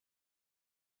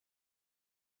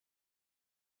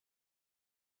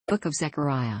Book of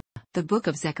Zechariah. The Book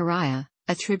of Zechariah,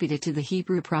 attributed to the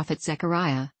Hebrew prophet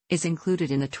Zechariah, is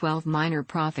included in the 12 minor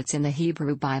prophets in the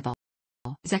Hebrew Bible.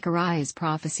 Zechariah's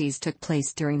prophecies took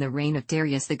place during the reign of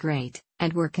Darius the Great,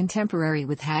 and were contemporary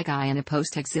with Haggai in a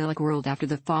post-exilic world after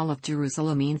the fall of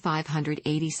Jerusalem in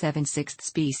 587 6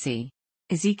 BC.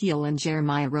 Ezekiel and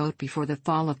Jeremiah wrote before the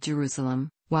fall of Jerusalem,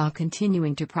 while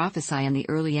continuing to prophesy in the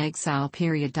early exile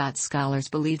period. Scholars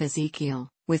believe Ezekiel,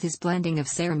 with his blending of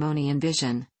ceremony and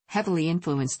vision, heavily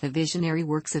influenced the visionary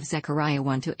works of Zechariah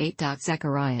 1-8.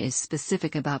 Zechariah is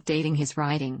specific about dating his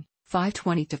writing,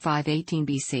 520 to 518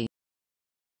 BC.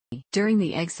 During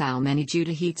the exile, many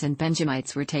Judahites and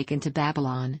Benjamites were taken to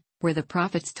Babylon, where the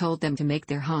prophets told them to make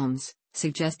their homes,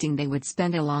 suggesting they would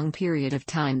spend a long period of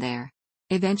time there.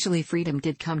 Eventually freedom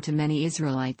did come to many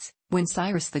Israelites, when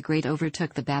Cyrus the Great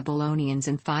overtook the Babylonians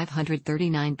in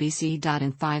 539 BC.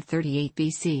 In 538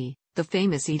 BC, the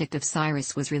famous Edict of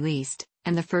Cyrus was released,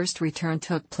 and the first return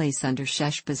took place under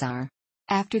Sheshbazzar.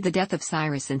 After the death of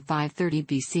Cyrus in 530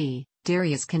 BC,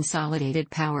 Darius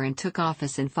consolidated power and took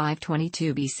office in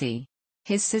 522 BC.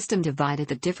 His system divided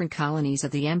the different colonies of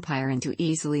the empire into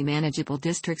easily manageable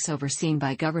districts overseen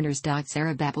by governors.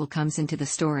 Zerubbabel comes into the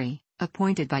story,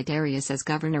 appointed by Darius as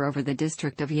governor over the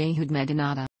district of Yehud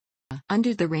Medinata.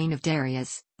 Under the reign of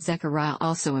Darius, Zechariah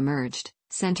also emerged,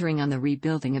 centering on the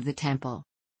rebuilding of the temple.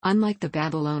 Unlike the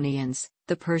Babylonians,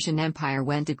 the Persian Empire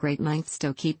went to great lengths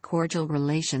to keep cordial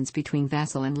relations between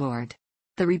vassal and lord.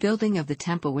 The rebuilding of the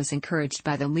temple was encouraged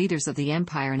by the leaders of the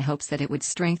empire in hopes that it would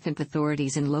strengthen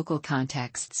authorities in local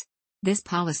contexts. This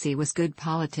policy was good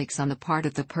politics on the part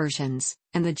of the Persians,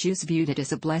 and the Jews viewed it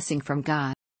as a blessing from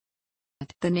God.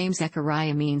 The name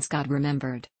Zechariah means God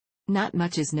remembered. Not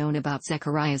much is known about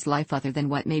Zechariah's life other than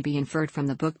what may be inferred from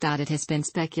the book. It has been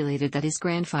speculated that his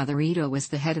grandfather Iddo was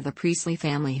the head of the priestly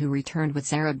family who returned with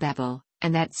Zerubbabel,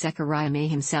 and that Zechariah may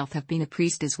himself have been a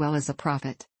priest as well as a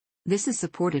prophet. This is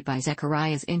supported by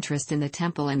Zechariah's interest in the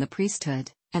temple and the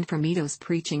priesthood, and from Iddo's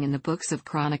preaching in the books of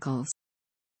Chronicles.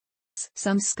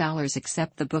 Some scholars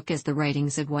accept the book as the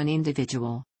writings of one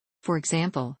individual. For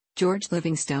example, George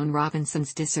Livingstone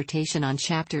Robinson's dissertation on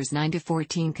chapters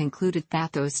 9-14 concluded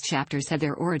that those chapters had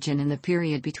their origin in the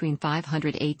period between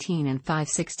 518 and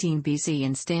 516 BC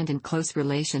and stand in close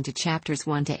relation to chapters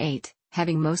 1-8,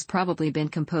 having most probably been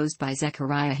composed by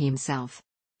Zechariah himself.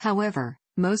 However,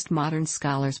 most modern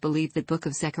scholars believe the Book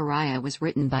of Zechariah was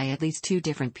written by at least two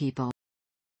different people.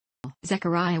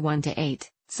 Zechariah 1-8,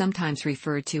 sometimes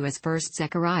referred to as First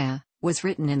Zechariah, was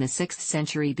written in the 6th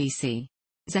century BC.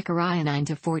 Zechariah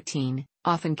 9-14,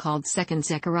 often called Second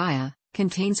Zechariah,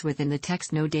 contains within the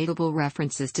text no datable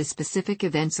references to specific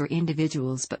events or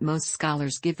individuals, but most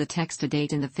scholars give the text a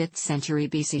date in the 5th century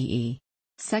BCE.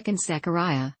 Second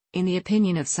Zechariah, in the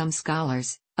opinion of some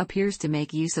scholars, appears to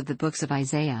make use of the books of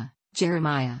Isaiah,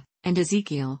 Jeremiah, and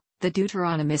Ezekiel, the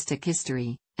Deuteronomistic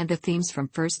history, and the themes from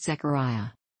First Zechariah.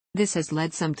 This has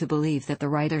led some to believe that the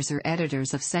writers or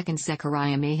editors of Second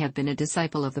Zechariah may have been a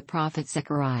disciple of the prophet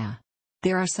Zechariah.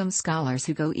 There are some scholars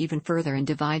who go even further and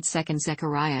divide Second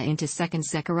Zechariah into Second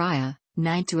Zechariah,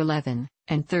 9-11,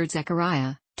 and Third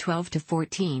Zechariah,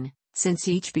 12-14, since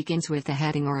each begins with the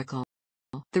heading oracle.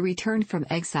 The return from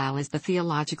exile is the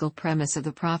theological premise of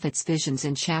the prophet's visions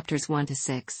in chapters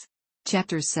 1-6.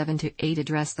 Chapters 7-8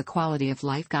 address the quality of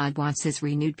life God wants his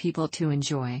renewed people to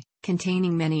enjoy,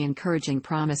 containing many encouraging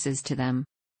promises to them.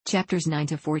 Chapters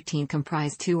 9-14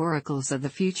 comprise two oracles of the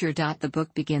future. The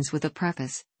book begins with a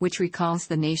preface, which recalls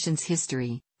the nation's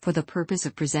history, for the purpose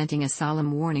of presenting a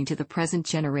solemn warning to the present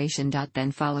generation.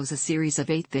 Then follows a series of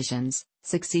 8 visions,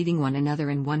 succeeding one another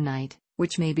in one night,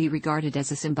 which may be regarded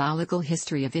as a symbolical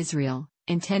history of Israel,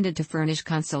 intended to furnish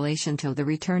consolation to the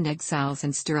returned exiles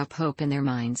and stir up hope in their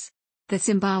minds. The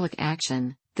symbolic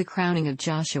action, the crowning of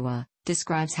Joshua,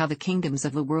 describes how the kingdoms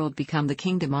of the world become the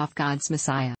kingdom of God's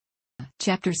Messiah.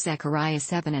 Chapters Zechariah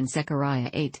 7 and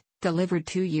Zechariah 8, delivered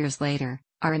 2 years later,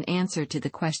 are an answer to the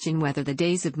question whether the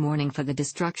days of mourning for the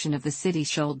destruction of the city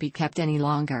should be kept any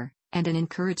longer, and an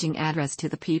encouraging address to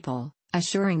the people,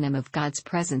 assuring them of God's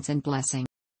presence and blessing.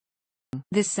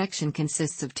 This section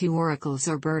consists of 2 oracles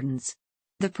or burdens.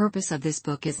 The purpose of this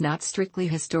book is not strictly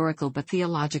historical but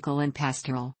theological and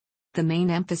pastoral. The main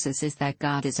emphasis is that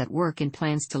God is at work and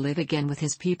plans to live again with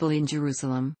his people in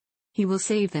Jerusalem. He will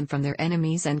save them from their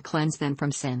enemies and cleanse them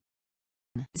from sin.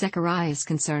 Zechariah's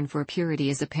concern for purity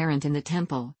is apparent in the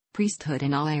temple, priesthood,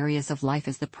 and all areas of life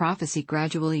as the prophecy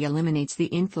gradually eliminates the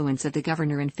influence of the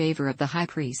governor in favor of the high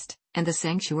priest, and the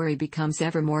sanctuary becomes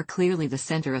ever more clearly the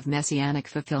center of messianic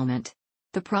fulfillment.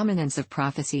 The prominence of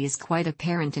prophecy is quite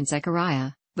apparent in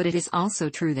Zechariah, but it is also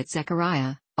true that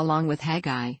Zechariah, along with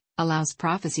Haggai, allows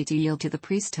prophecy to yield to the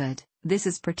priesthood. This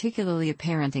is particularly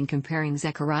apparent in comparing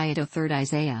Zechariah to 3rd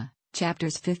Isaiah,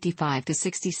 chapters 55 to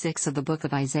 66 of the Book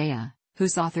of Isaiah,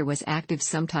 whose author was active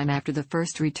sometime after the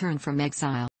first return from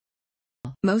exile.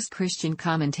 Most Christian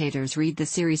commentators read the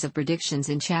series of predictions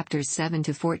in chapters 7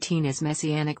 to 14 as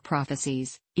messianic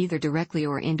prophecies, either directly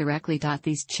or indirectly.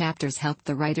 These chapters helped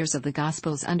the writers of the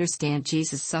Gospels understand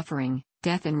Jesus' suffering,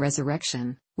 death and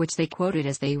resurrection, which they quoted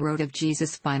as they wrote of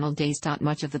Jesus' final days.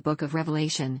 Much of the book of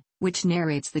Revelation, which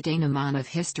narrates the denouement of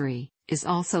history, is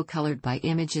also colored by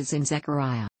images in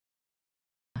Zechariah.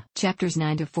 Chapters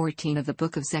 9 to 14 of the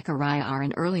Book of Zechariah are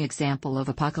an early example of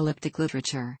apocalyptic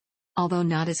literature. Although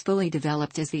not as fully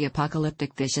developed as the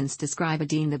apocalyptic visions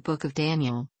described in the Book of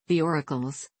Daniel, the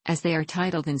oracles, as they are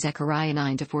titled in Zechariah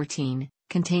 9 to 14,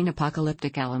 contain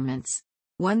apocalyptic elements.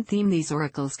 One theme these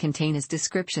oracles contain is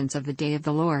descriptions of the day of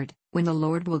the Lord, when the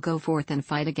Lord will go forth and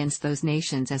fight against those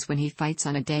nations as when he fights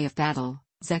on a day of battle,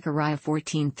 Zechariah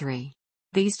 14:3.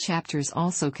 These chapters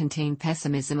also contain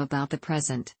pessimism about the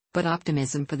present, but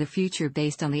optimism for the future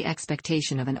based on the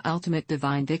expectation of an ultimate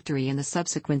divine victory and the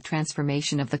subsequent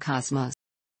transformation of the cosmos.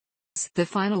 The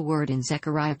final word in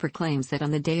Zechariah proclaims that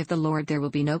on the day of the Lord there will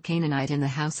be no Canaanite in the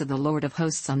house of the Lord of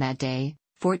hosts on that day,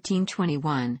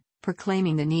 14:21,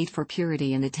 proclaiming the need for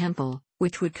purity in the temple,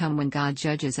 which would come when God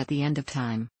judges at the end of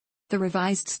time. The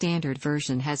Revised Standard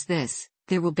Version has this: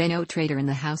 "There will be no traitor in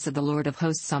the house of the Lord of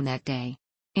hosts on that day."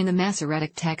 In the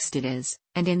Masoretic text it is,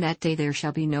 "And in that day there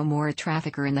shall be no more a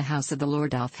trafficker in the house of the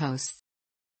Lord of hosts."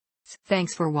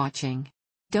 Thanks for watching.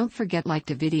 Don't forget like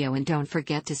the video and don't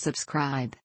forget to subscribe.